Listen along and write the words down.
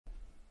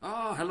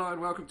Oh, hello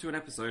and welcome to an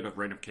episode of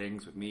Reign of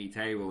Kings with me,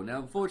 Table. Now,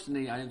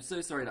 unfortunately, I am so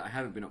sorry that I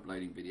haven't been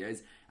uploading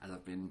videos, as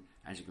I've been,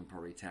 as you can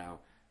probably tell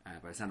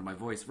by the sound of my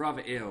voice,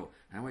 rather ill.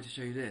 And I want to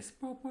show you this.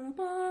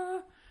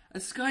 A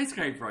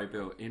skyscraper I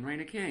built in Reign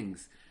of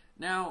Kings.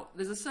 Now,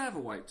 there's a server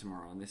wipe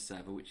tomorrow on this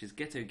server, which is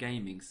Ghetto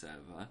Gaming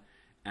server,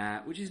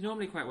 which is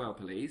normally quite well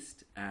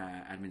policed,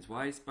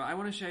 admins-wise. But I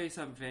want to show you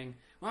something.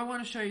 Well, I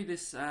want to show you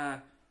this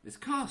this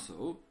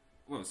castle.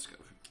 Well,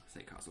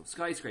 say castle,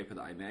 skyscraper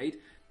that I made.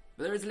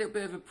 But there is a little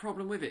bit of a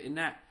problem with it in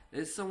that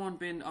there's someone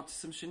been up to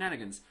some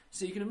shenanigans.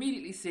 So you can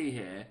immediately see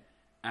here,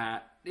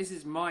 this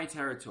is my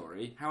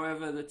territory.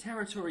 However, the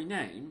territory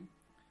name,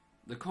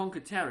 the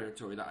conquered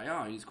territory that I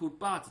own, is called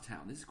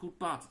Bartertown. This is called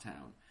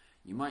Bartertown.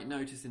 You might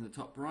notice in the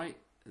top right,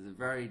 there's a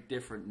very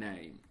different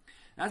name.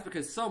 That's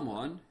because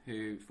someone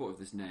who thought of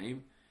this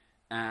name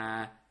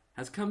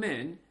has come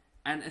in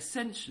and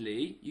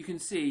essentially, you can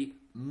see,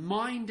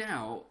 mined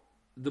out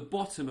the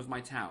bottom of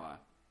my tower.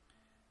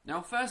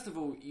 Now, first of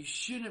all, you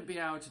shouldn't be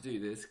able to do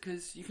this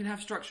because you can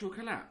have structural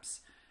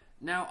collapse.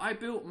 Now, I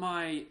built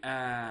my...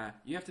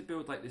 you have to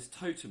build like this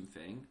totem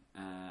thing,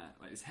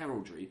 like this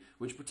heraldry,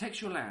 which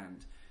protects your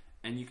land.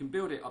 And you can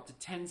build it up to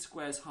 10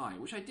 squares high,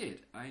 which I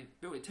did. I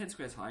built it 10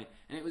 squares high,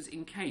 and it was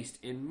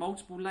encased in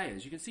multiple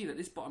layers. You can see that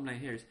this bottom layer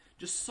here is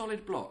just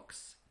solid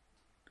blocks.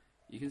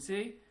 You can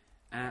see?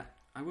 I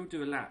will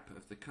do a lap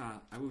of the car.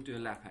 I will do a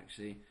lap,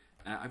 actually.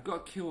 I've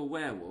got to kill a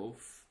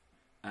werewolf.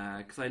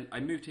 Because I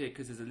moved here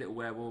because there's a little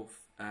werewolf,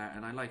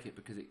 and I like it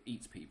because it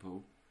eats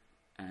people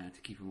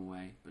to keep them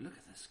away. But look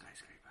at the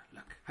skyscraper.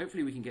 Look.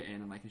 Hopefully we can get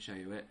in and I can show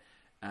you it.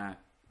 But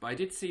I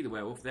did see the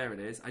werewolf. There it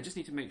is. I just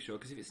need to make sure,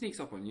 because if it sneaks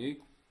up on you,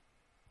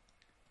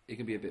 it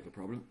can be a bit of a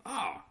problem.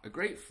 Ah, a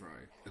great throw.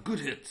 A good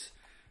hit.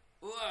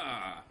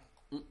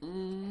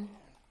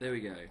 There we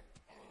go.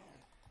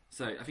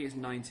 So, I think it's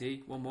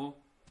 90. One more.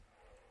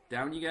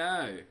 Down you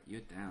go.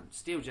 You're down.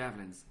 Steel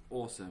javelins.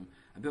 Awesome.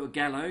 I built a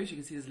gallows. You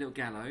can see there's a little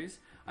gallows.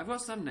 I've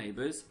got some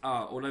neighbours.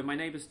 Although my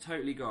neighbour's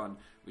totally gone,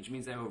 which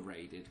means they were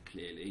raided,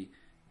 clearly.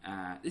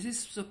 This is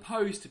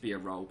supposed to be a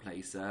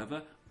roleplay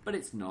server, but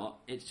it's not.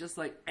 It's just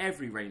like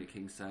every Reign of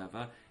Kings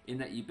server, in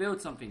that you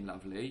build something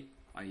lovely,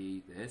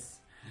 i.e.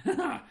 this,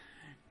 and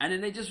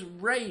then they just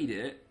raid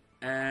it.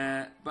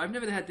 But I've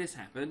never had this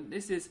happen.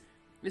 This is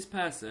this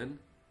person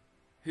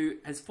who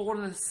has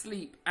fallen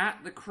asleep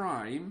at the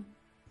crime.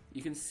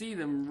 You can see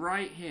them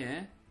right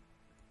here.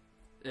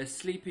 They're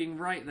sleeping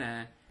right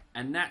there,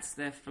 and that's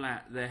their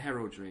their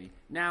heraldry.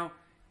 Now,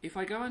 if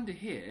I go under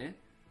here,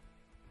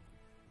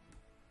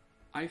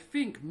 I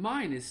think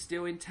mine is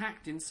still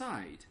intact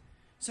inside.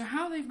 So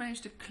how they've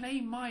managed to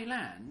claim my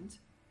land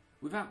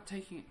without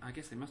taking it, I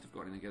guess they must have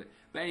got in and get it.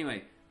 But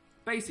anyway,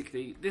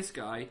 basically, this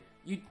guy,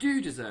 you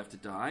do deserve to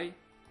die.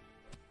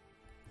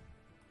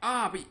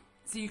 But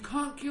so you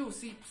can't kill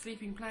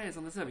sleeping players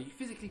on the server. You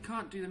physically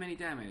can't do them any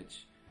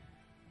damage.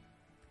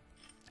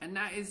 And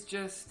that is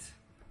just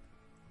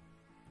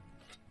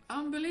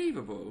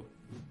unbelievable.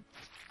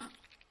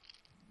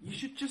 You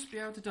should just be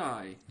able to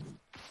die.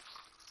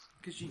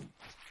 Because you...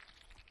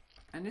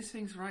 And this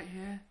thing's right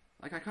here.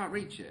 Like, I can't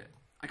reach it.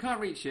 I can't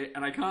reach it,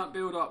 and I can't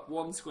build up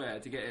one square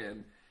to get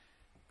in.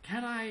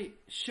 Can I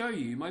show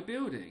you my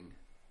building?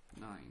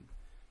 9.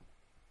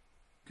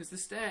 Because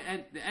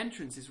the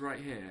entrance is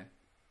right here.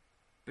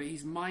 But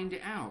he's mined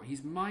it out.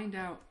 He's mined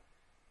out...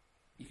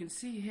 You can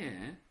see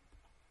here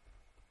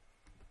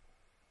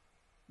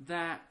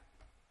that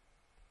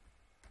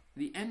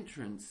the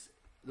entrance,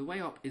 the way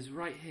up is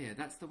right here.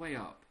 That's the way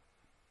up.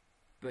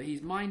 But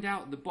he's mined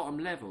out the bottom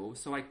level,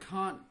 so I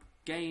can't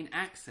gain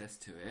access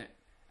to it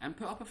and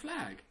put up a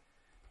flag.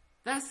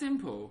 That's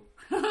simple.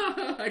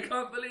 I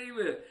can't believe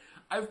it.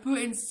 I've put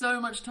in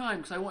so much time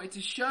because I wanted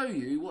to show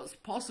you what's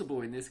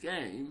possible in this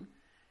game.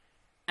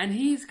 And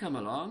he's come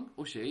along,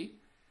 or she,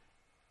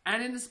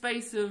 and in the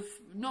space of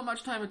not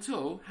much time at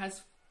all,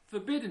 has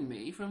forbidden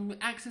me from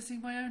accessing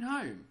my own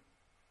home.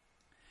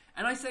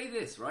 And I say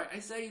this, right? I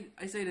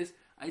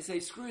say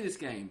screw this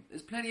game.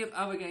 There's plenty of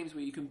other games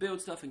where you can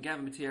build stuff and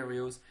gather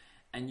materials,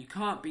 and you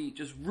can't be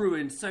just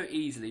ruined so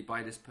easily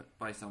by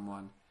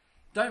someone.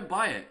 Don't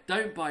buy it.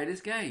 Don't buy this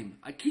game.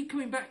 I keep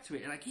coming back to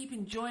it, and I keep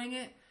enjoying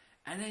it,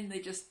 and then they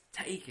just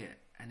take it,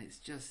 and it's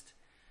just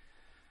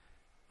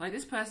like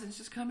this person's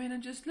just come in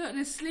and just look.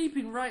 They're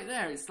sleeping right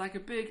there. It's like a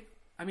big.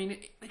 I mean,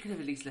 they could have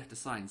at least left a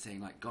sign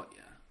saying like "Got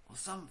ya" or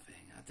something.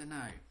 I don't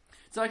know.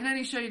 So I can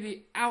only show you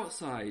the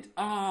outside.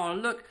 Oh,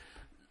 look.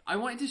 I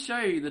wanted to show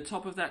you the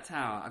top of that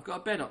tower. I've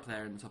got a bed up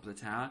there in the top of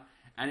the tower,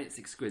 and it's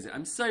exquisite.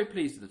 I'm so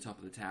pleased with the top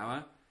of the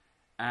tower,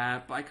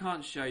 but I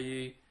can't show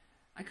you.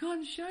 I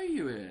can't show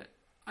you it.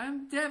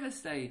 I'm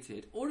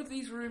devastated. All of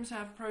these rooms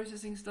have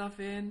processing stuff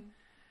in.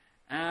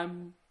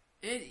 And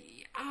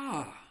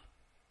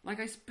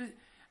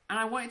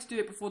I wanted to do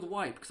it before the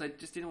wipe because I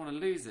just didn't want to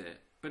lose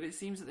it. But it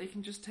seems that they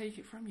can just take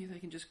it from you. They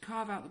can just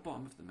carve out the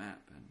bottom of the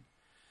map and...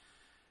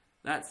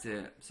 That's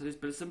it. So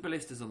there's some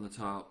ballistas on the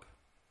top.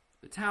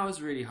 The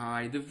tower's really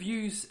high. The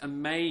view's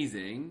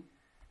amazing.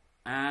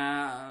 But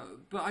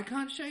I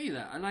can't show you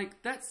that.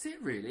 That's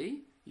it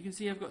really. You can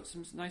see I've got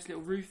some nice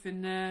little roof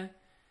in there.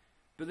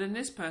 But then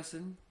this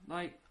person,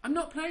 like, I'm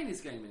not playing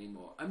this game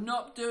anymore. I'm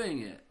not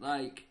doing it.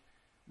 Like,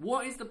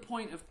 what is the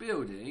point of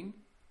building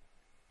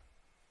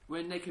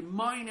when they can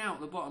mine out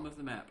the bottom of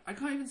the map? I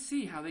can't even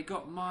see how they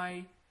got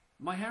my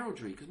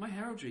heraldry, because my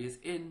heraldry is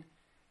in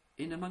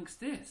amongst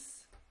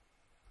this.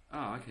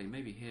 Oh, okay,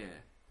 maybe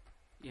here.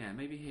 Yeah,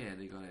 maybe here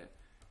they got it.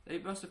 They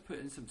must have put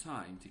in some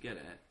time to get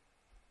it.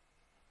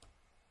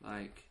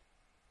 Like,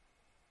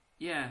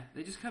 yeah,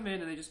 they just come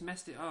in and they just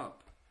messed it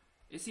up.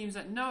 It seems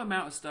that no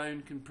amount of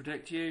stone can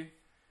protect you.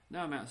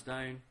 No amount of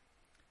stone.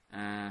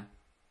 I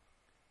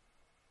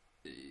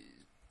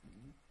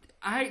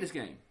hate this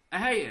game. I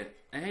hate it.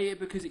 I hate it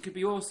because it could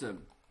be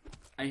awesome.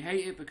 I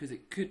hate it because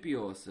it could be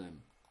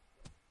awesome.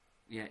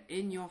 Yeah,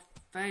 in your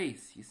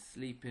face, you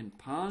sleeping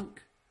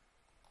punk.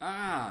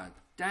 Ah,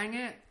 dang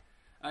it.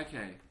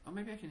 Okay. Or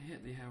maybe I can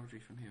hit the heraldry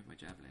from here with my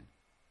javelin.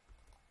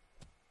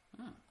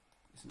 Ah,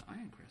 it's an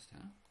iron crest,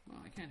 huh?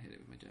 Well, I can hit it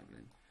with my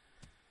javelin.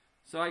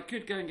 So I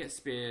could go and get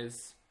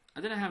spears.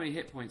 I don't know how many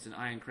hit points an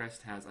iron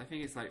crest has. I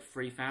think it's like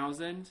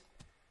 3,000.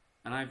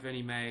 And I've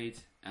only made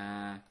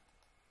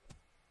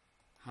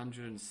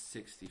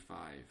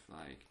 165.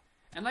 Like,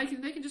 and they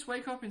can just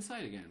wake up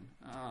inside again.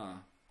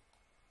 Ah.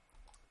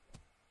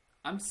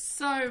 I'm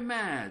so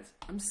mad.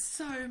 I'm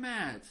so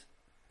mad.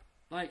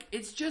 Like,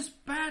 it's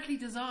just badly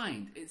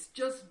designed. It's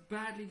just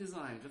badly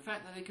designed. The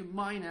fact that they can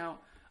mine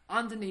out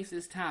underneath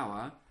this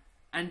tower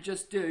and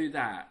just do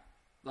that.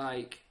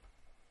 Like,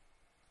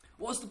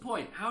 what's the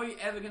point? How are you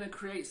ever going to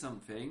create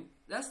something?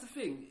 That's the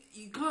thing.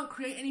 You can't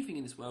create anything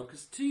in this world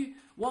because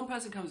one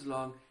person comes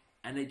along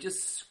and they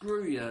just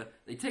screw you.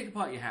 They take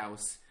apart your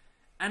house.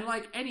 And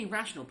like any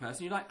rational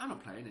person, you're like, I'm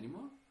not playing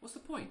anymore. What's the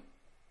point?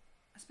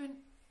 I spent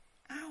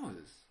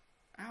hours.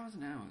 Hours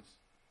and hours.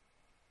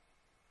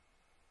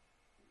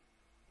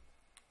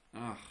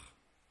 Ugh.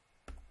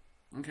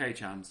 Okay,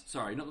 Chums.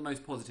 Sorry, not the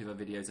most positive of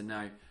videos, I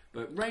know.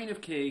 But Reign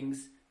of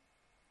Kings,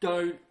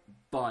 don't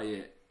buy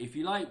it. If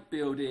you like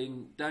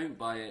building, don't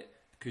buy it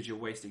because you're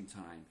wasting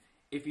time.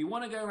 If you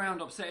want to go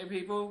around upsetting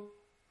people,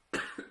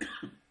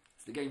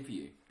 it's the game for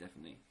you,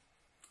 definitely.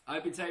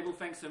 I've been Table,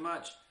 thanks so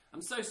much.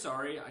 I'm so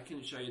sorry I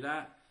couldn't show you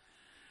that.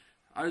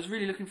 I was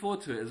really looking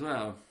forward to it as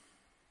well.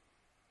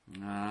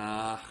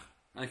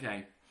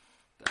 Okay.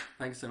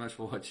 Thanks so much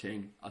for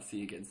watching. I'll see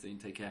you again soon.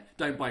 Take care.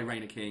 Don't buy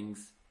Reign of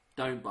Kings.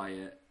 Don't buy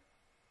it.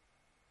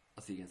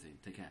 I'll see you again soon.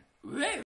 Take care.